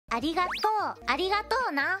ありがとう。ありがと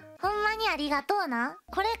うな。ほんまにありがとうな。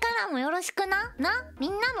これからもよろしくな。み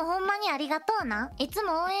んなもほんまにありがとうな。いつ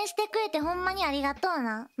も応援してくれてほんまにありがとう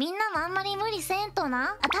な。みんなもあんまり無理せんと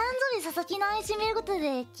な。誕生日佐々木の愛しめること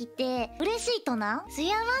で来て嬉しいとな。ス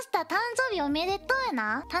ヤマスター誕生日おめでとうや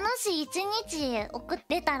な。楽しい一日送っ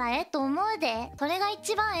てたらええと思うで。それが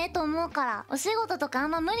一番ええと思うから。お仕事とかあ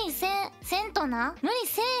んま無理せんとな。無理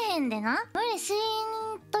せえへんでな。無理しん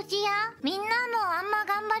ときや。みんなもあんま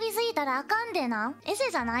頑張りすぎたらあかんでな。エ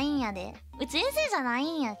セじゃないんやで。うちエセじゃない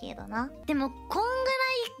んやけどな。でもこん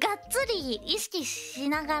ぐらいがっつり意識し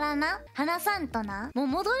ながらな話さんとな、もう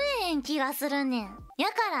戻れへん気がするねん。や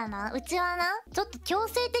からな、うちはな、ちょっと強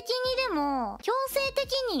制的にでも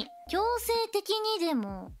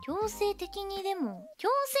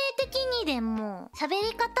喋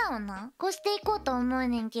り方をなこうしていこうと思う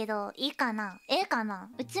ねんけど、いいかな？ええかな？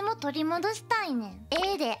うちも取り戻したいねん。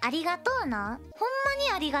ええで、ありがとうな。ほんま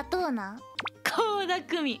にありがとうな。倖田來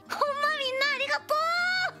未、ほんまみんなありがとう。